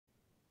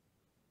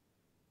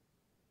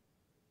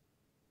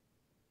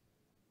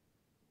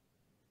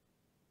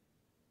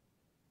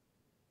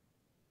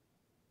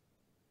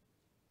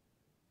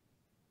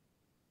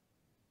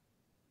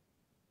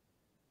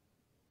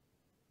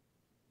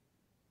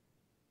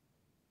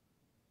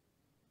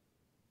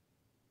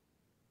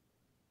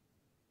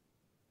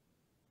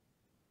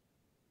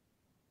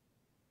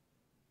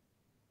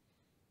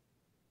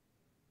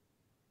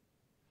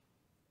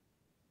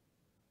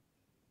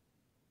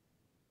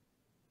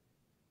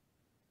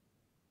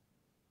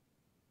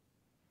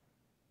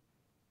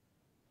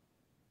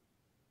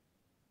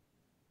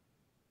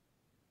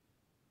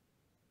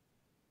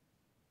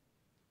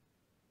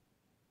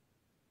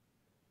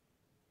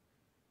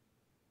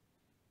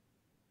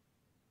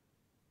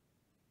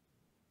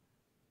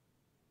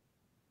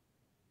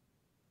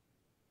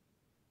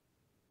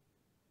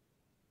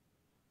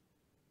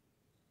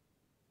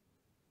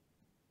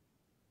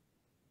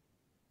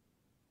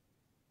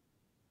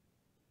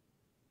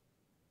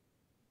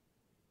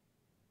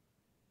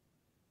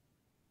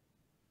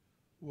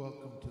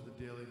Welcome to the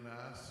Daily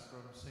Mass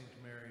from St.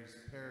 Mary's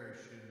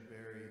Parish in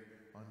Barrie,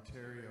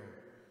 Ontario,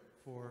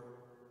 for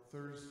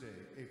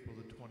Thursday, April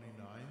the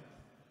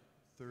 29th,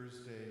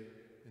 Thursday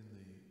in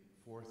the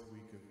fourth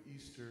week of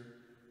Easter,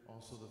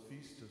 also the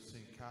feast of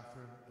St.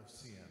 Catherine of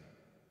Siena.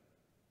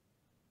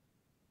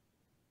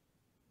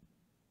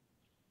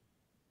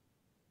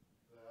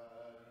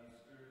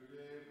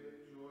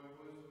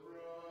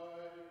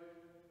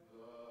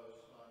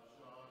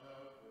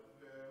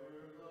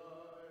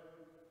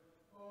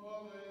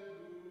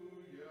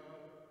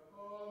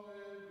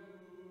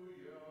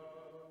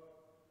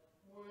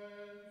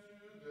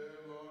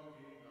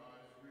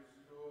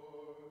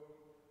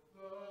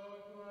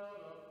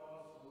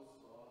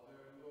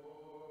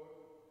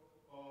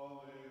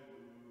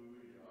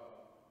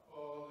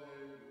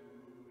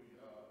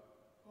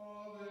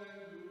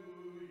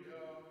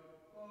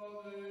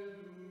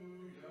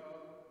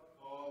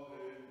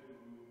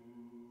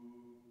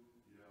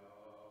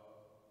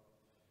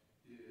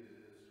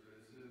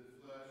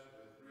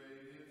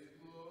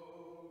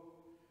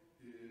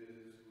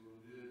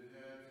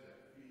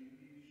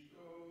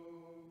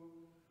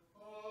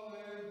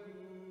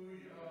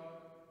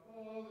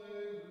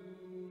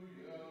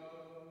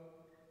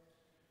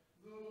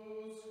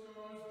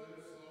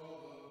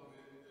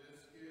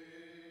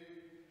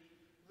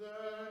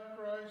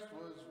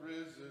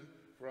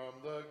 From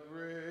the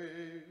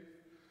grave.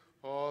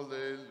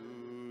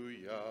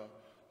 Alleluia,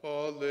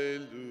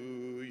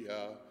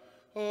 alleluia,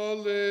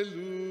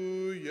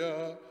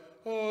 alleluia,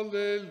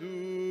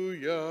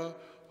 alleluia,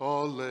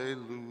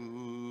 alleluia.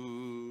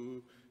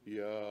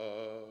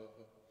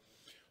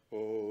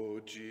 O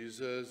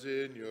Jesus,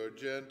 in your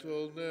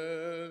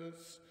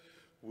gentleness,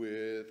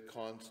 with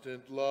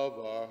constant love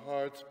our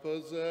hearts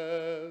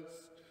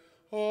possess.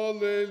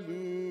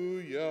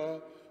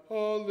 Alleluia,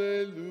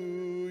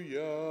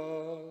 alleluia.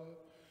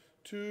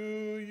 To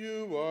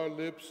you our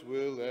lips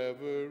will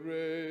ever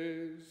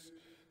raise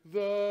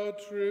the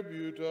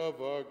tribute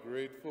of our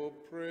grateful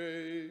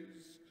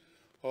praise.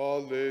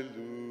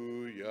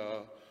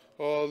 Alleluia,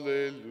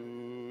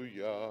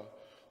 alleluia,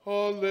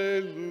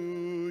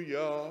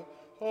 alleluia,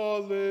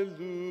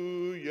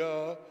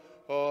 alleluia,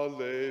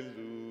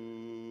 alleluia.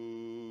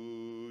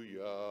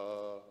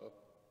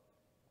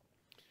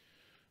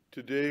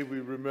 Today we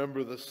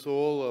remember the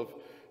soul of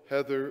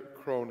Heather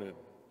Cronin.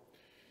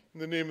 In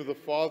the name of the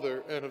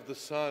Father, and of the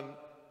Son,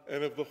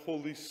 and of the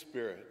Holy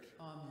Spirit.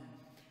 Amen.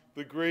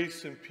 The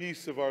grace and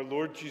peace of our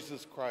Lord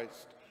Jesus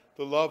Christ,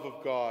 the love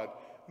of God,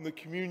 and the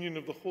communion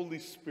of the Holy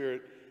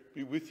Spirit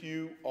be with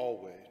you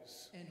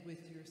always. And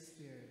with your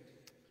spirit.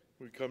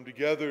 We come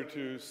together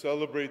to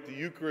celebrate the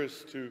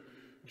Eucharist, to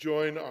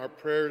join our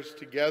prayers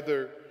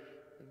together,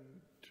 and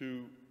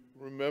to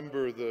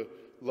remember the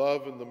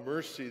love and the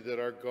mercy that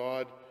our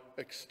God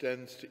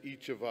extends to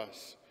each of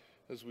us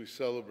as we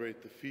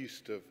celebrate the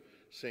feast of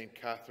St.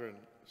 Catherine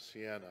of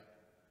Siena.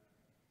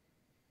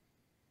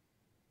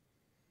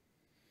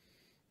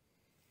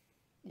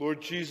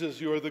 Lord Jesus,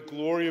 you are the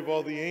glory of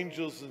all the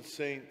angels and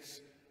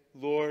saints.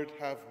 Lord,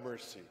 have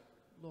mercy.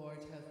 Lord,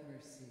 have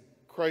mercy.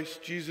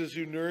 Christ Jesus,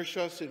 you nourish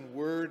us in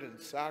word and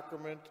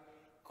sacrament.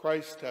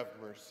 Christ, have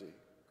mercy.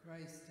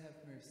 Christ, have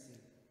mercy.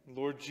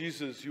 Lord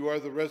Jesus, you are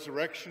the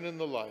resurrection and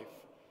the life.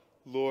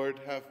 Lord,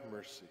 have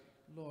mercy.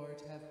 Lord,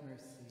 have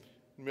mercy.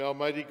 May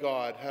Almighty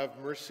God have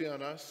mercy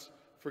on us,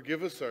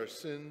 forgive us our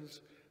sins,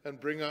 and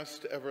bring us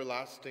to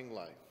everlasting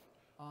life.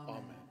 Amen.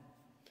 Amen.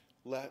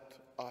 Let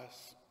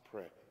us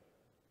pray.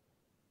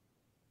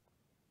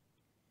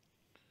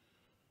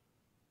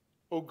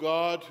 O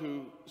God,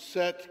 who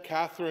set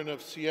Catherine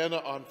of Siena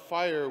on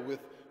fire with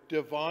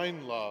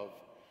divine love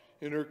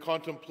in her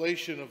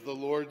contemplation of the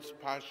Lord's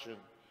passion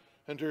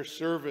and her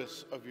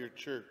service of your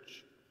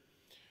church,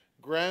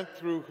 grant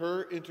through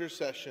her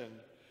intercession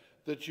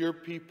that your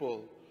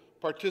people,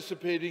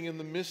 participating in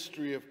the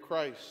mystery of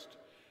Christ,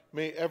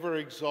 may ever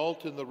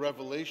exult in the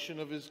revelation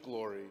of his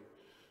glory,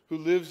 who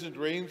lives and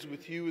reigns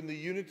with you in the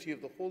unity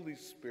of the Holy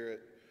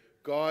Spirit,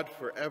 God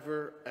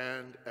forever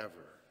and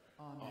ever.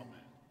 Amen. Amen.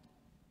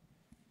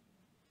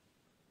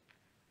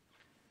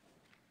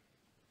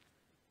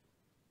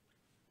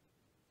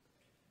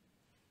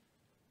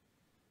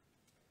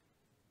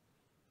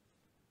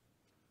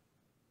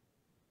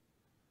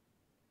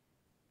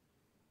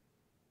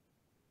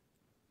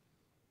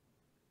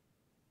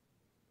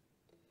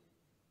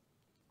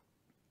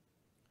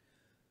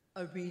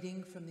 A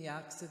reading from the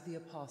Acts of the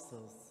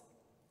Apostles.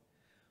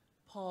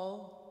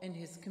 Paul and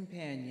his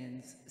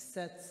companions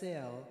set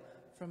sail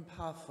from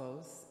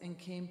Paphos and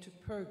came to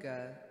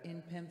Perga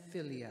in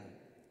Pamphylia.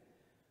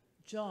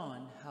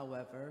 John,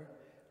 however,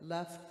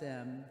 left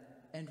them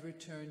and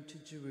returned to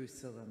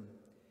Jerusalem.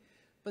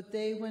 But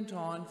they went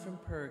on from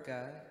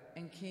Perga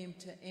and came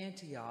to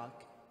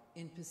Antioch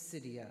in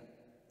Pisidia.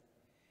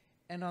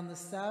 And on the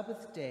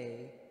Sabbath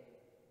day,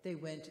 they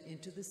went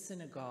into the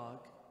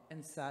synagogue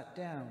and sat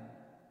down.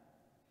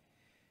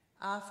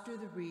 After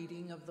the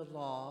reading of the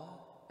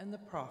law and the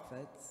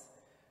prophets,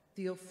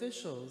 the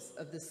officials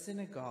of the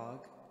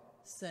synagogue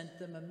sent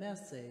them a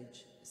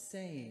message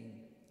saying,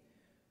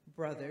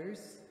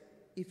 "Brothers,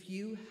 If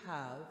you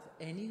have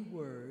any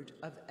word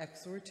of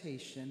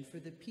exhortation for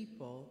the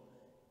people,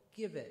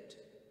 give it."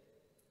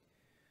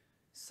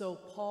 So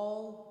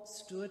Paul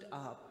stood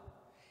up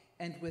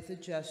and with a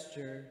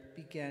gesture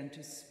began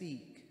to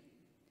speak.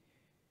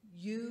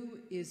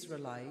 "You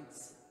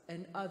Israelites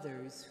and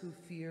others who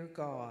fear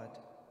God,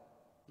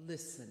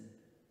 listen.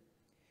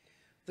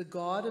 The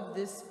God of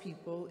this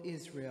people,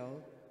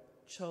 Israel,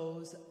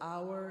 chose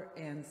our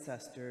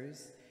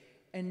ancestors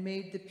and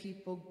made the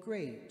people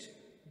great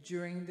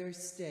during their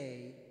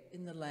stay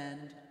in the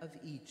land of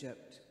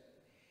Egypt.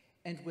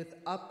 And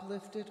with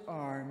uplifted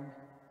arm,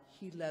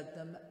 he led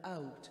them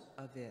out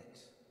of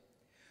it.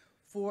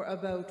 For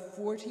about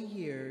 40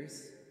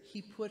 years,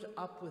 he put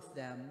up with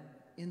them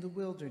in the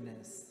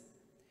wilderness.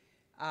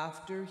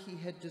 After he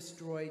had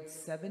destroyed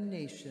 7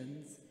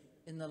 nations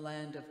in the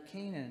land of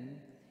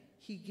Canaan,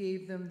 he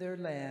gave them their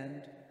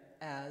land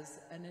as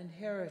an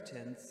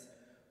inheritance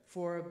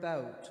for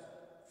about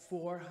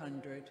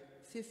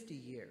 450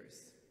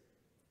 years.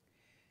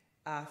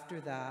 After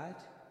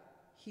that,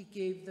 he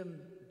gave them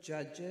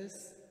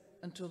judges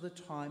until the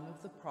time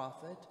of the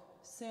prophet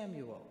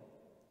Samuel.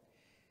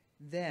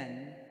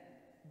 Then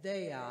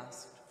they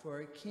asked for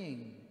a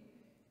king,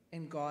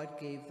 and God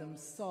gave them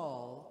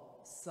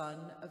Saul,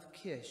 son of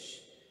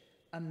Kish,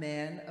 a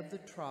man of the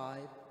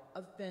tribe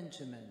of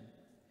Benjamin,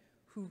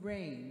 who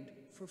reigned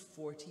for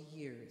 40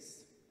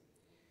 years.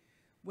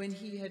 When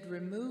he had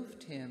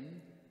removed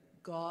him,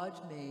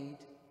 God made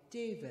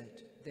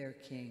David their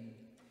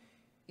king.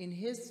 In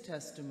his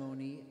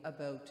testimony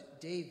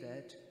about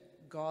David,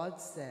 God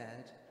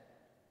said,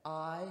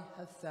 "I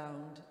have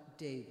found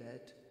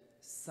David,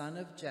 son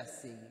of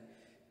Jesse,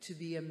 to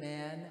be a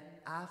man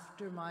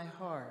after my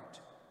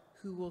heart,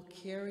 who will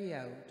carry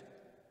out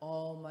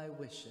all my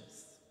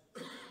wishes."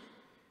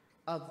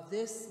 Of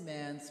this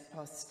man's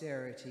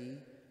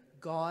posterity,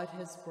 God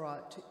has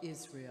brought to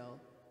Israel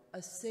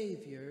a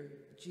Savior,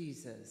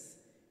 Jesus,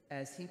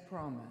 as he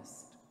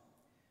promised.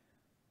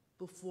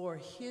 Before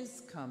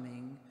his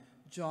coming,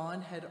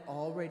 John had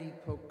already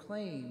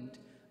proclaimed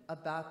a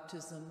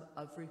baptism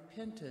of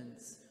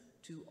repentance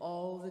to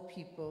all the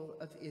people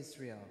of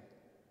Israel.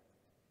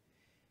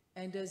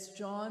 And as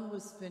John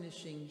was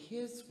finishing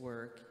his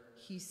work,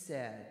 he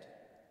said,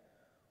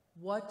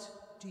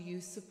 "What do you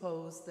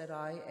suppose that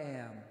I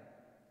am?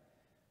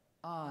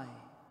 I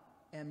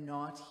am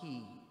not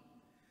he.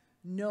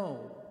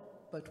 No,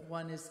 but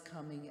one is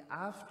coming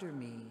after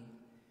me.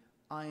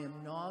 I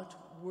am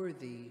not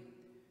worthy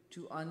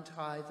to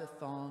untie the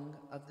thong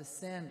of the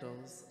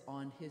sandals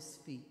on his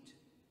feet."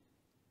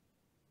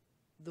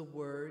 The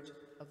word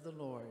of the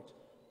Lord.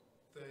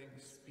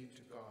 Thanks be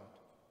to God.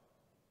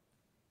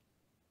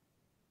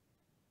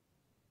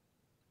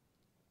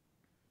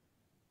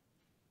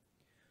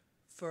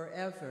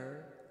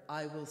 Forever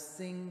I will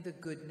sing the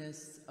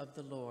goodness of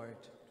the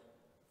Lord.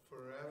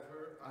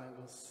 Forever I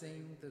will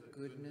sing the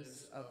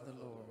goodness of the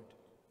Lord.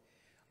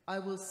 I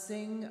will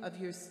sing of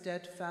your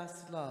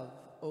steadfast love,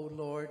 O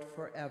Lord,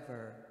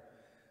 forever.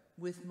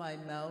 With my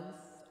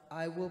mouth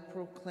I will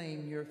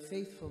proclaim your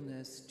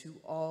faithfulness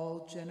to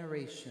all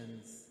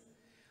generations.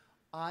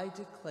 I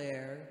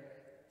declare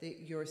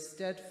that your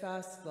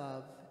steadfast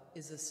love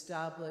is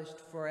established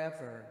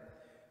forever.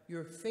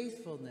 Your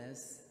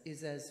faithfulness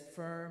is as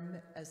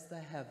firm as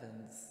the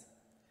heavens.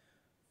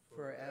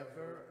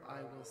 Forever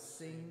I will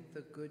sing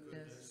the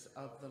goodness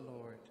of the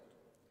Lord.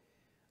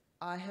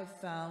 I have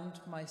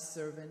found my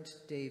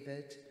servant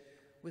David.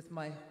 With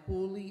my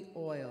holy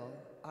oil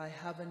I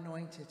have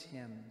anointed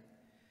him.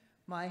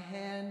 My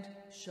hand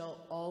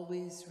shall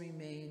always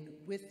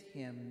remain with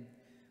him.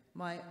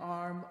 My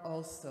arm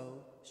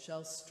also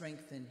shall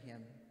strengthen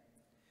him.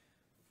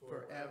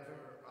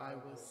 Forever I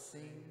will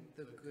sing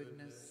the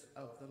goodness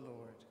of the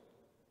Lord.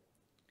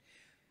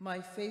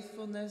 My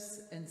faithfulness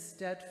and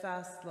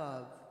steadfast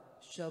love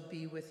shall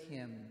be with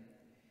him,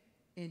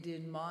 and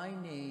in my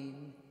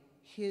name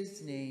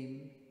his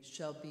name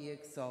shall be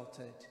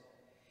exalted.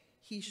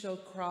 He shall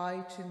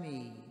cry to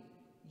me,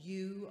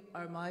 "You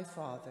are my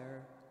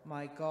Father,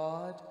 my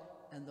God,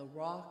 and the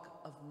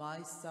rock of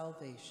my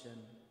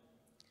salvation."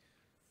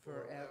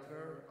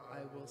 Forever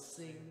I will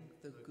sing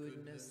the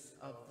goodness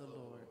of the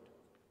Lord.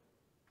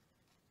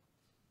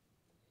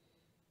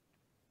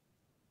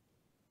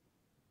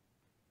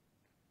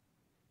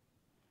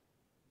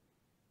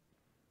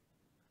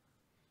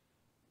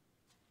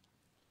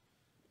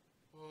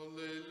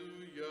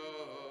 Alleluia,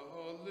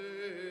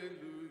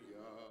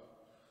 alleluia,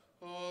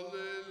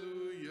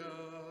 alleluia,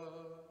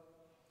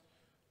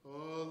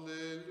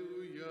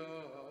 alleluia,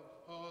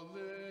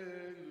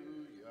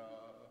 alleluia,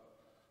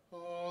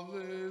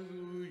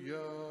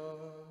 alleluia.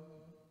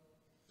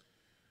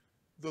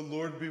 The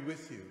Lord be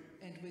with you.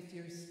 And with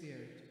your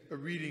spirit. A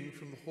reading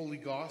from the Holy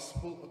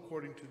Gospel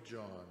according to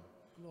John.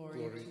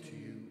 Glory to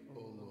you, O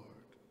Lord.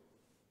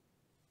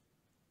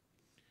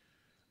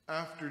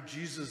 After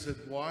Jesus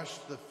had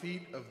washed the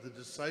feet of the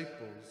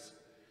disciples,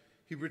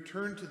 he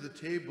returned to the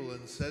table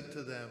and said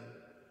to them,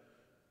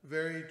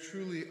 "Very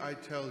truly I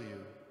tell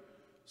you,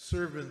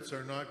 servants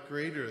are not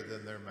greater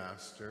than their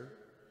master,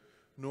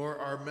 nor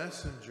are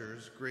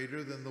messengers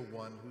greater than the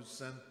one who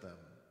sent them.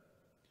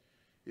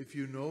 If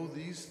you know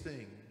these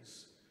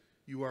things,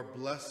 you are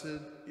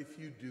blessed if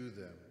you do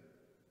them.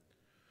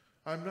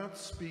 I'm not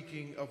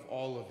speaking of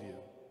all of you,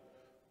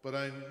 but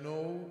I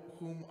know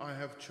whom I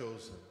have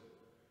chosen.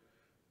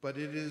 But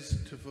it is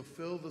to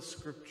fulfill the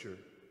scripture,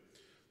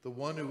 the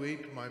one who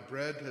ate my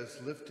bread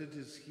has lifted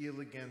his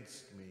heel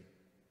against me.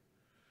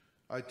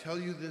 I tell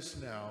you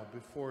this now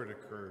before it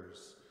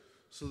occurs,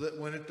 so that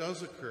when it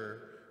does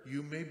occur,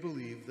 you may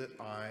believe that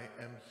I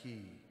am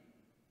he.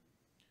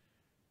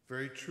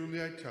 Very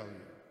truly I tell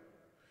you,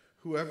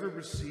 whoever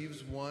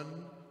receives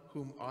one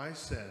whom I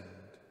send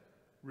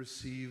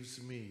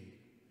receives me,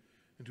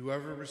 and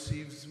whoever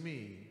receives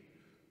me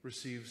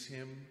receives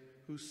him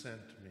who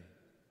sent me.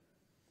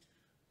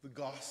 The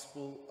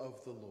Gospel of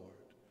the Lord.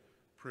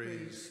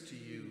 Praise to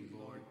you,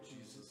 Lord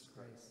Jesus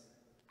Christ.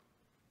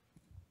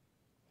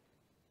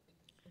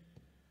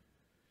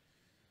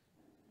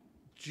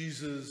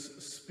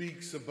 Jesus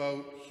speaks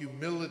about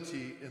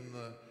humility in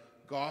the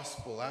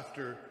Gospel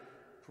after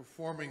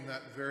performing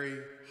that very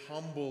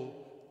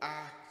humble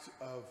act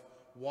of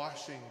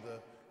washing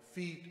the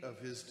feet of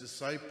his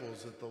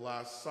disciples at the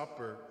Last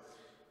Supper.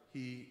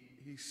 He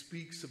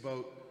speaks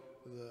about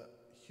the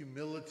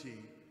humility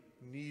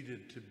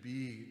needed to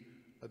be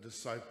a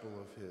disciple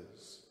of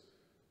his.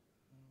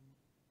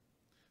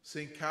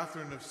 St.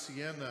 Catherine of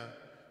Siena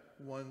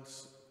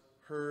once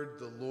heard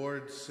the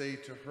Lord say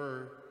to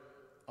her,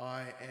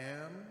 I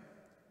am,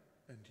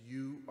 and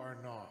you are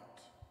not.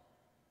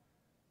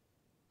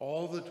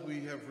 All that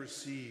we have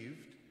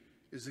received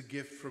is a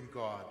gift from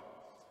God.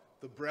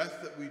 The breath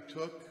that we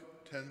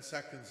took 10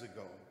 seconds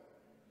ago,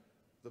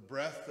 the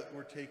breath that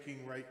we're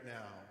taking right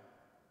now,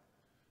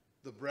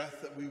 the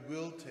breath that we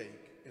will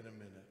take in a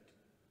minute,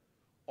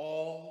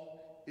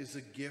 all is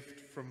a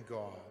gift from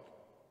God.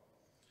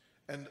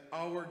 And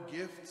our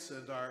gifts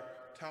and our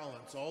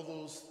talents, all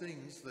those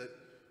things that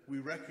we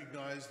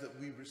recognize that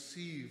we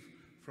receive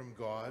from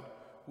God,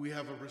 we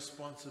have a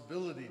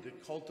responsibility to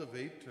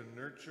cultivate, to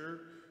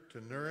nurture,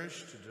 to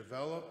nourish, to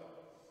develop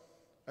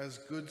as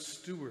good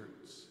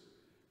stewards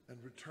and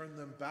return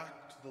them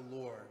back to the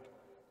Lord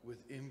with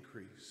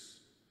increase.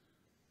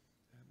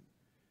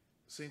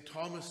 St.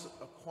 Thomas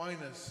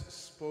Aquinas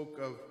spoke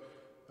of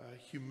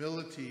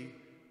humility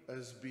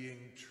as being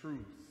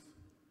truth.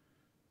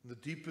 And the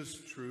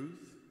deepest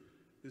truth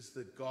is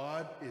that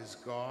God is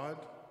God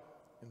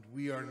and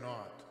we are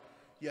not.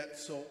 Yet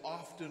so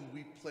often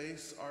we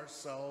place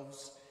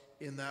ourselves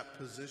in that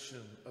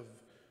position of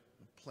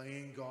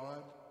playing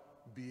God,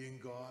 being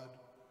God,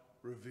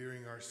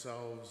 revering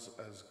ourselves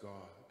as God.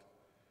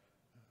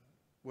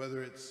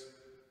 Whether it's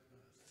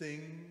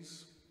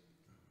things,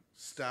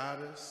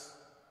 status,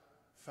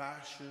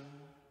 fashion,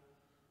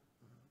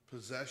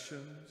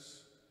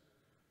 possessions,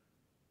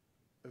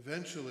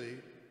 eventually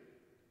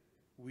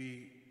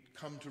we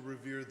come to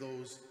revere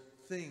those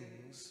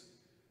things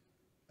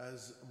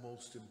as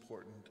most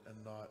important and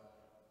not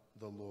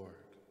the Lord.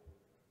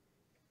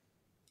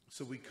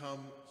 So we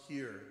come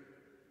here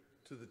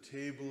to the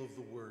table of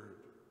the Word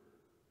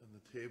and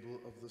the table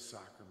of the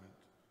sacrament,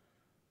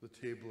 the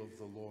table of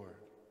the Lord,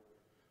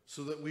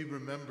 so that we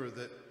remember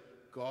that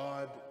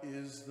God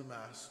is the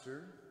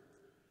Master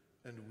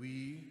and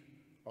we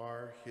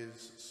are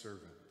his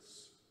servants.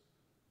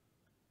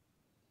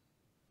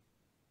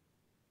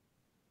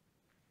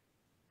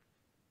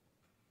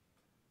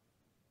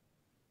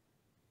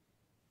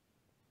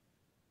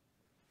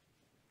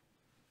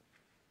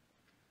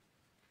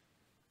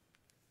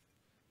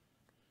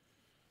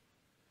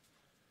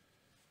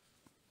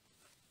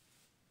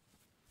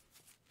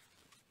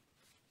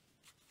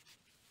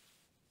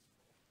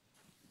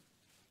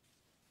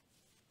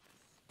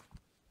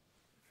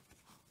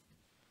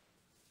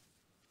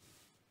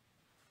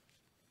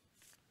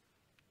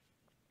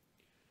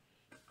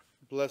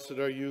 Blessed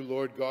are you,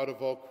 Lord God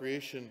of all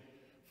creation,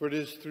 for it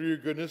is through your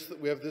goodness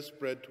that we have this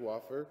bread to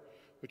offer,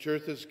 which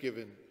earth has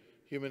given,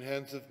 human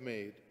hands have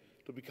made,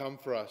 to become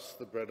for us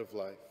the bread of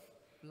life.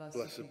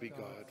 Blessed be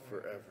God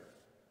forever.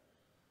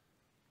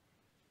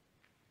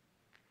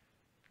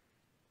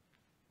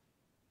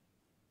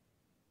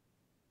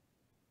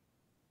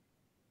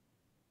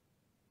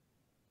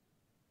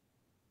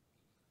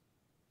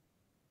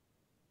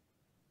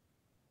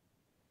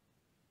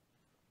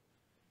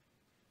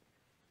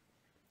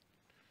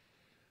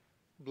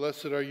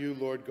 Blessed are you,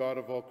 Lord God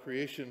of all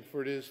creation,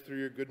 for it is through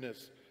your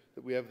goodness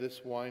that we have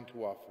this wine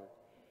to offer,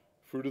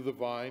 fruit of the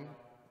vine,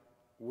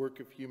 work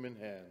of human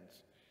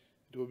hands.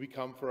 It will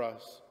become for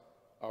us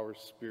our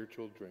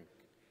spiritual drink.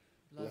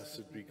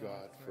 Blessed be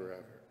God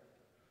forever.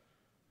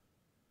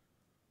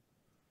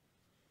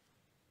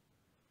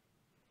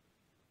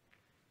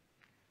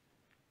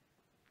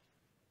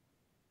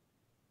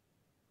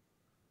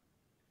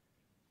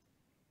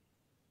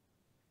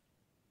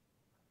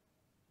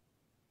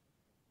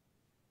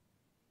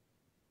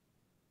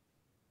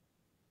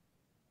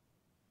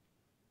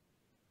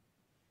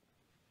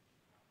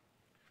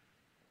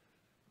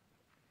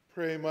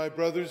 Pray, my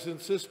brothers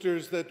and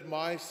sisters, that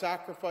my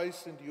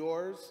sacrifice and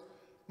yours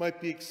might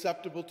be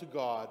acceptable to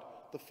God,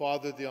 the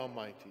Father, the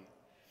Almighty.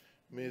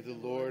 May the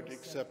Lord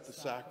accept the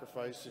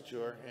sacrifice at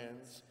your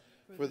hands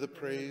for the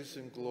praise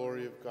and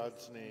glory of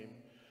God's name,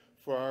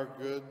 for our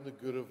good and the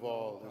good of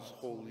all his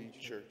holy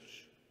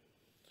church.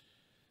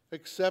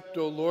 Accept,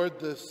 O Lord,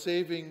 the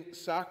saving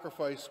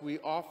sacrifice we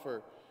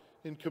offer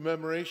in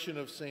commemoration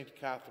of Saint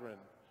Catherine,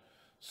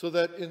 so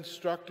that,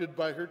 instructed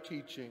by her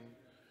teaching,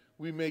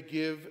 we may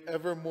give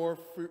ever more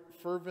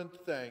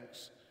fervent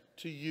thanks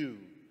to you,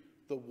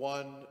 the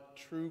one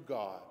true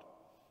God,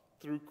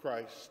 through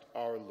Christ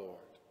our Lord.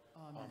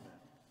 Amen.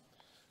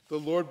 The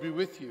Lord be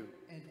with you.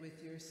 And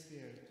with your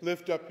spirit.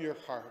 Lift up your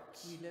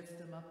hearts. We lift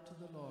them up to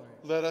the Lord.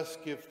 Let us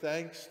give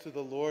thanks to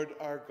the Lord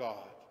our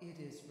God. It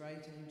is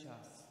right and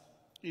just.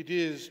 It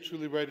is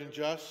truly right and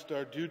just,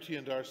 our duty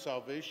and our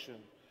salvation,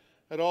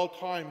 at all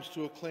times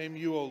to acclaim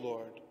you, O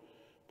Lord,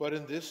 but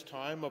in this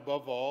time,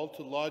 above all,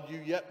 to laud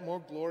you yet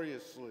more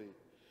gloriously,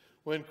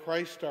 when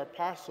Christ our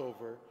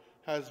Passover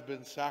has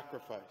been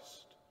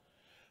sacrificed.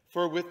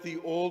 For with the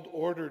old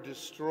order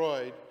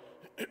destroyed,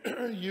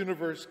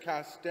 universe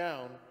cast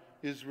down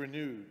is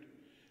renewed,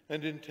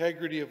 and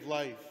integrity of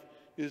life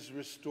is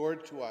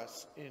restored to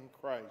us in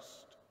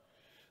Christ.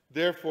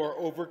 Therefore,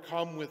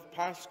 overcome with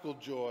paschal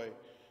joy,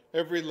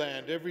 every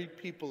land, every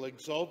people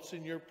exults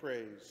in your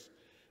praise,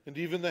 and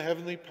even the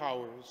heavenly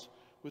powers,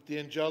 with the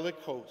angelic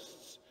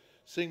hosts,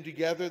 sing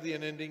together the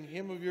unending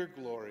hymn of your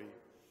glory,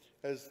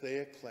 as they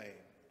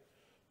acclaim,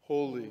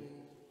 Holy,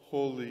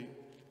 holy,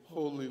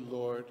 holy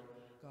Lord,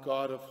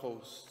 God of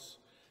hosts,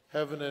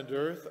 heaven and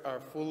earth are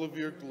full of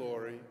your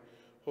glory.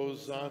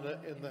 Hosanna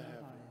in the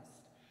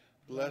heavens.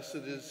 Blessed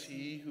is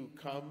he who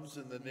comes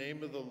in the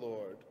name of the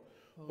Lord.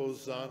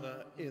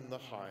 Hosanna in the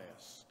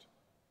highest.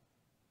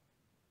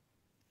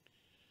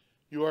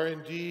 You are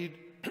indeed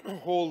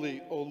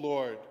holy, O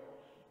Lord,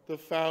 the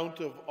fount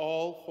of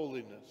all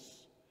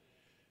holiness.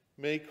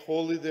 Make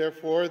holy,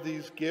 therefore,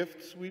 these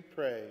gifts, we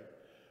pray,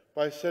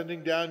 by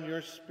sending down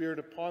your Spirit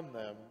upon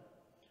them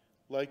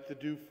like the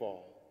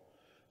dewfall,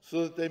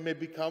 so that they may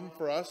become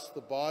for us the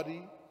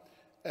body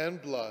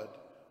and blood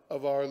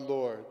of our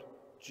Lord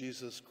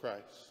Jesus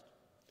Christ.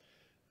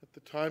 At the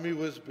time he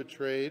was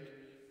betrayed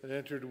and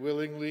entered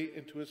willingly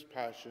into his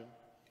passion,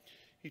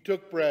 he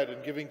took bread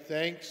and, giving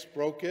thanks,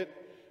 broke it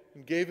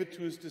and gave it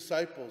to his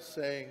disciples,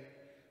 saying,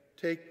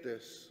 Take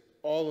this,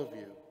 all of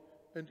you,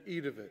 and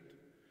eat of it,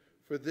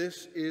 for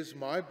this is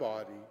my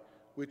body,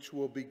 which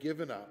will be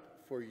given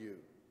up for you.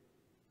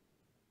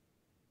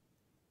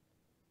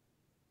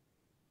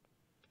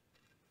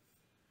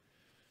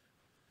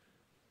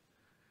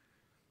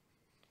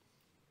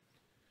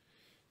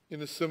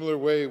 In a similar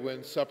way,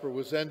 when supper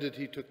was ended,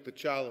 he took the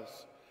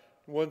chalice.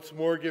 Once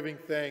more giving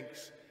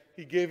thanks,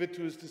 he gave it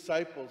to his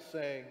disciples,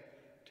 saying,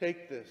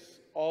 Take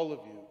this, all of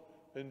you,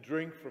 and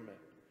drink from it.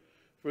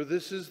 For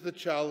this is the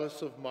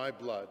chalice of my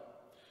blood,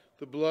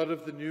 the blood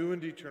of the new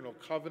and eternal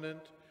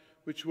covenant,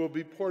 which will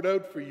be poured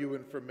out for you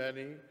and for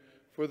many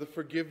for the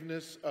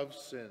forgiveness of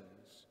sins.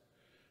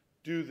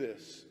 Do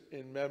this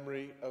in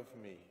memory of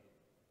me.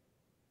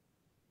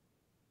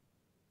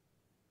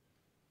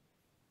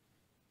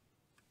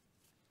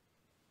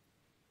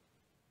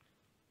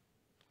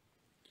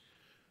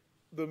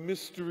 The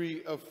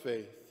mystery of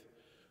faith.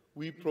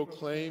 We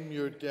proclaim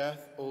your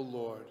death, O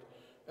Lord,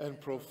 and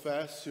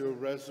profess your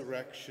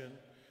resurrection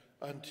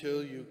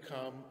until you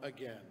come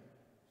again.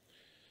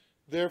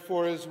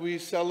 Therefore, as we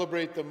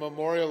celebrate the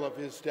memorial of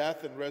his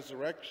death and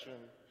resurrection,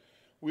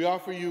 we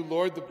offer you,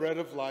 Lord, the bread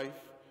of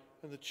life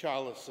and the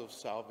chalice of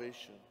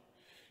salvation,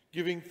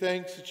 giving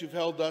thanks that you've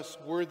held us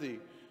worthy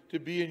to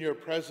be in your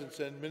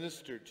presence and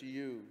minister to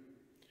you.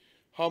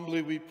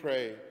 Humbly we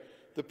pray,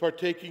 the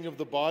partaking of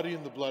the body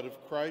and the blood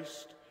of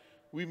Christ,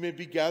 we may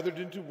be gathered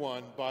into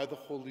one by the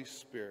Holy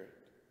Spirit.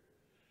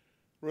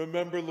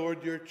 Remember,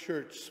 Lord, your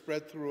church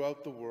spread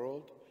throughout the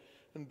world,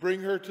 and bring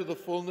her to the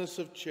fullness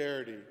of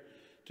charity,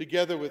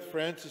 together with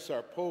Francis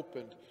our Pope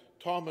and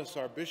Thomas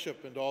our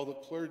Bishop and all the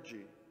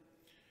clergy.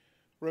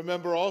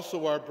 Remember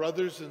also our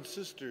brothers and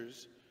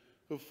sisters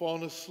who have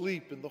fallen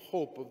asleep in the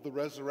hope of the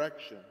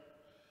resurrection,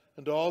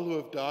 and all who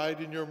have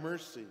died in your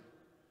mercy.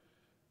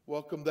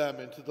 Welcome them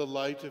into the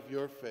light of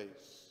your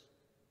face.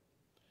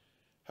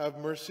 Have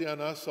mercy on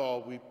us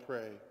all, we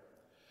pray,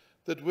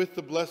 that with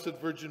the Blessed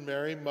Virgin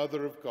Mary,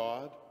 Mother of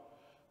God,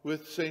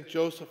 with Saint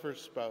Joseph, her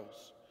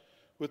spouse,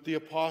 with the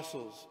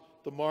apostles,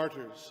 the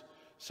martyrs,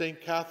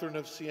 Saint Catherine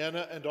of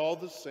Siena, and all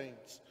the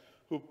saints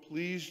who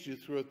pleased you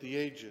throughout the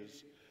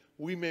ages,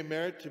 we may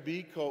merit to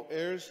be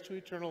co-heirs to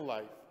eternal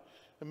life,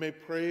 and may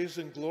praise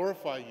and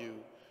glorify you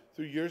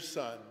through your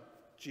Son,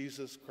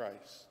 Jesus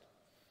Christ.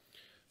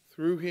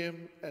 Through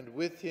him, and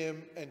with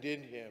him, and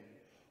in him,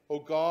 O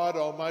God,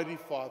 Almighty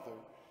Father,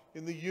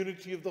 in the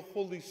unity of the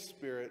Holy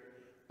Spirit,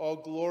 all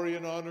glory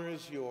and honor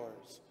is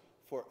yours,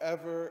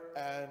 forever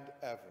and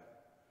ever.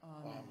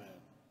 Amen. Amen.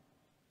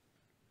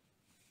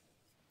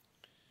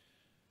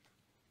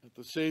 At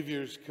the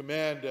Savior's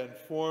command and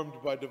formed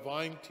by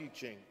divine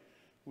teaching,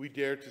 we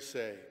dare to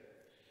say,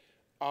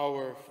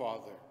 Our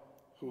Father,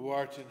 who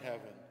art in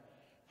heaven,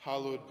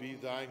 hallowed be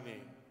thy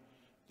name.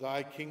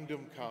 Thy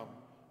kingdom come,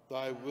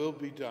 thy will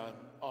be done,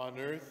 on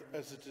earth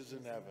as it is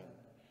in heaven.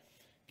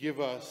 Give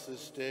us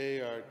this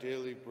day our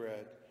daily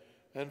bread,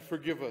 and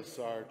forgive us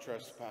our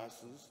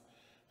trespasses,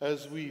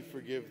 as we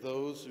forgive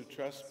those who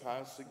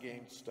trespass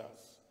against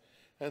us.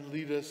 And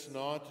lead us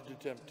not into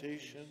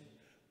temptation,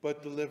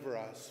 but deliver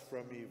us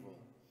from evil.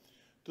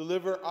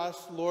 Deliver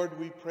us, Lord,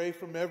 we pray,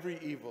 from every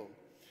evil.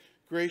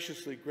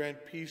 Graciously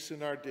grant peace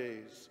in our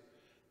days,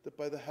 that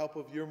by the help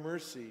of your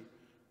mercy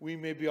we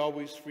may be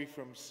always free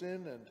from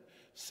sin and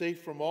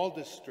safe from all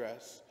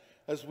distress,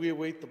 as we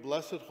await the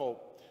blessed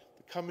hope,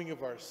 the coming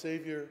of our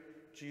Savior,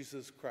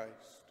 Jesus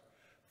Christ.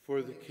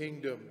 For the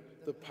kingdom,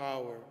 the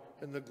power,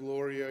 and the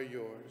glory are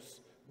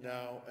yours,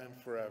 now and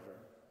forever.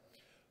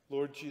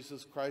 Lord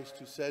Jesus Christ,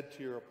 who said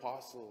to your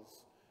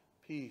apostles,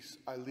 "Peace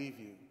I leave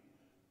you,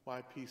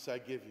 my peace I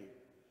give you,"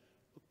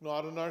 look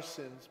not on our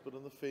sins, but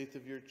on the faith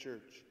of your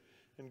church,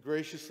 and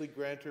graciously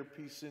grant her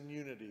peace and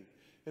unity,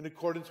 in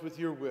accordance with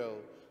your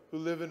will, who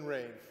live and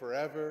reign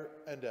forever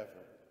and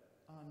ever.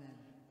 Amen.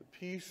 The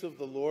peace of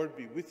the Lord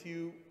be with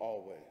you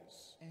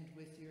always. And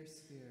with your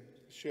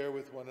spirit. Share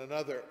with one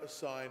another a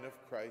sign of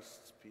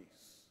Christ's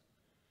peace.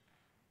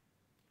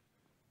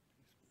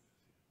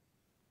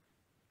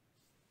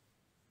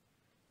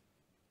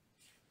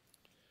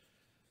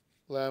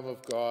 Lamb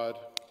of God,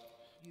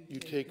 you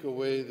take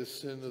away the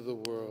sin of the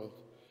world.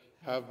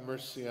 Have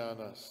mercy on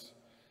us.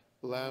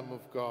 Lamb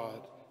of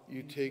God,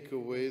 you take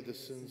away the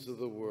sins of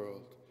the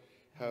world.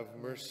 Have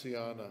mercy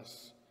on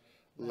us.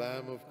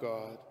 Lamb of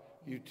God,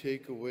 you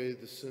take away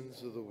the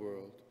sins of the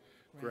world.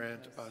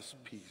 Grant us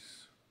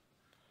peace.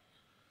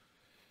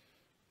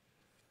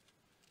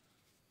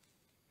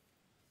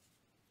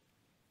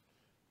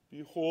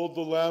 Behold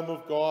the Lamb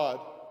of God.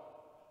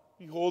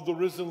 Behold the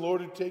risen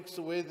Lord, who takes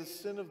away the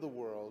sin of the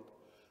world.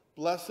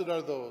 Blessed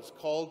are those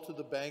called to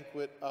the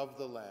banquet of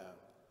the Lamb.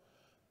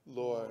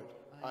 Lord,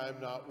 I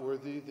am not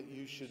worthy that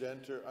you should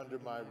enter under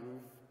my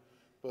roof,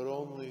 but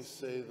only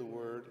say the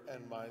word,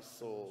 and my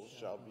soul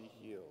shall be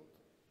healed.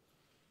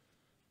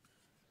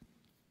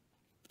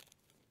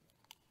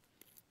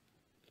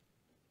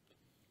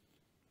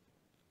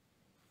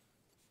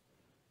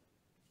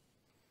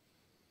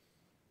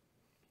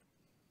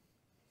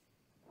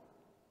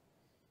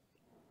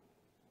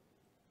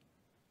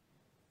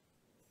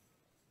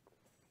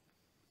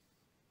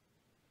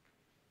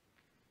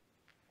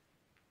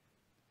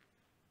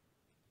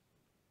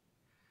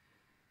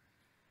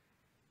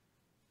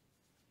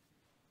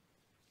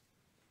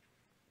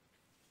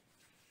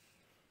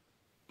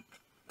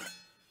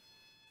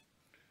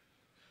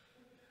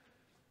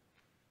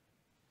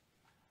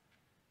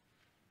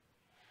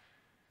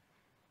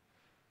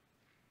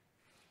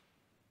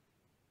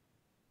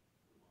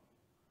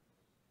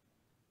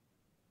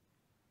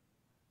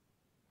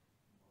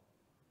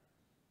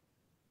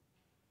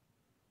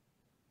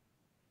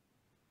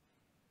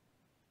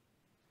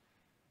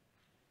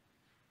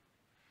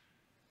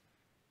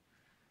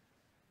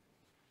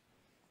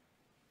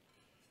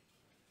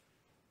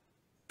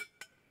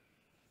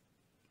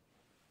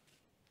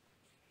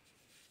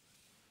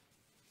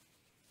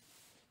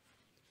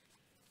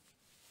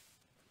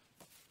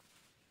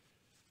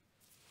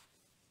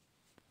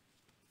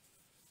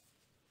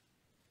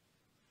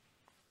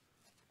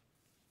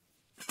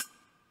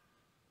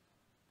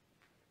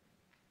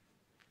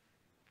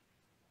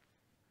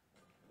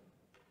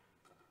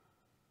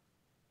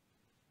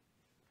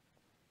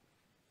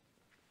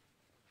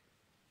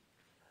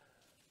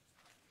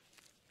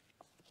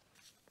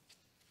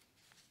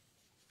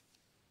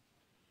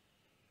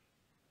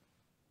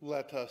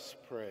 Let us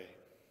pray.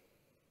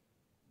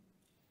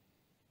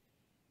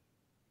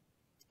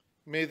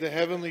 May the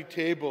heavenly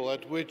table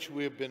at which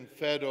we have been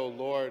fed, O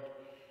Lord,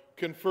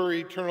 confer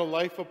eternal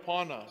life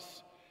upon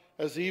us,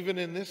 as even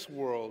in this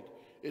world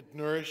it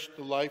nourished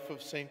the life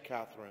of St.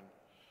 Catherine,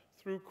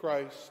 through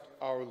Christ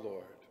our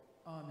Lord.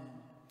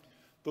 Amen.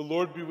 The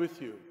Lord be with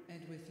you.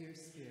 And with your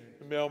spirit.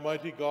 And may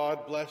Almighty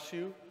God bless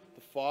you,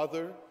 the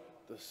Father,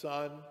 the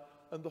Son,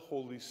 and the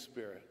Holy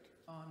Spirit.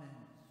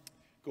 Amen.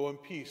 Go in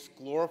peace,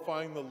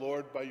 glorifying the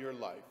Lord by your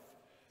life.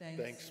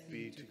 Thanks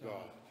be to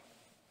God.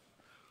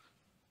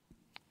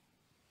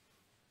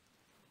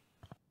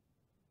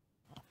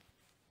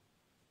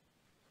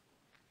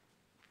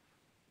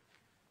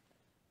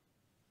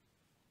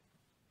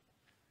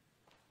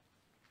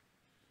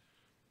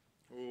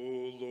 O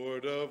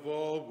Lord of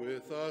all,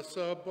 with us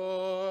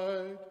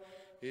abide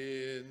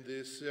in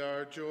this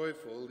our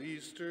joyful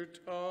Easter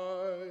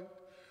tide.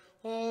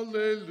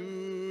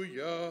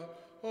 Alleluia,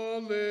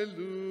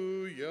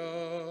 alleluia.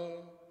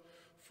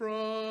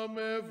 From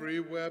every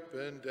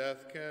weapon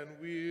death can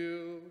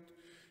wield,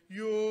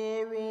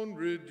 your own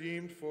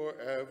redeemed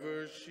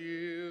forever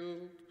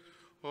shield.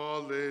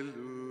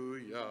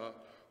 Alleluia,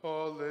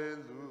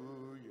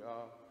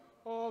 alleluia,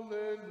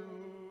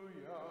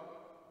 alleluia,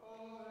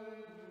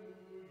 alleluia.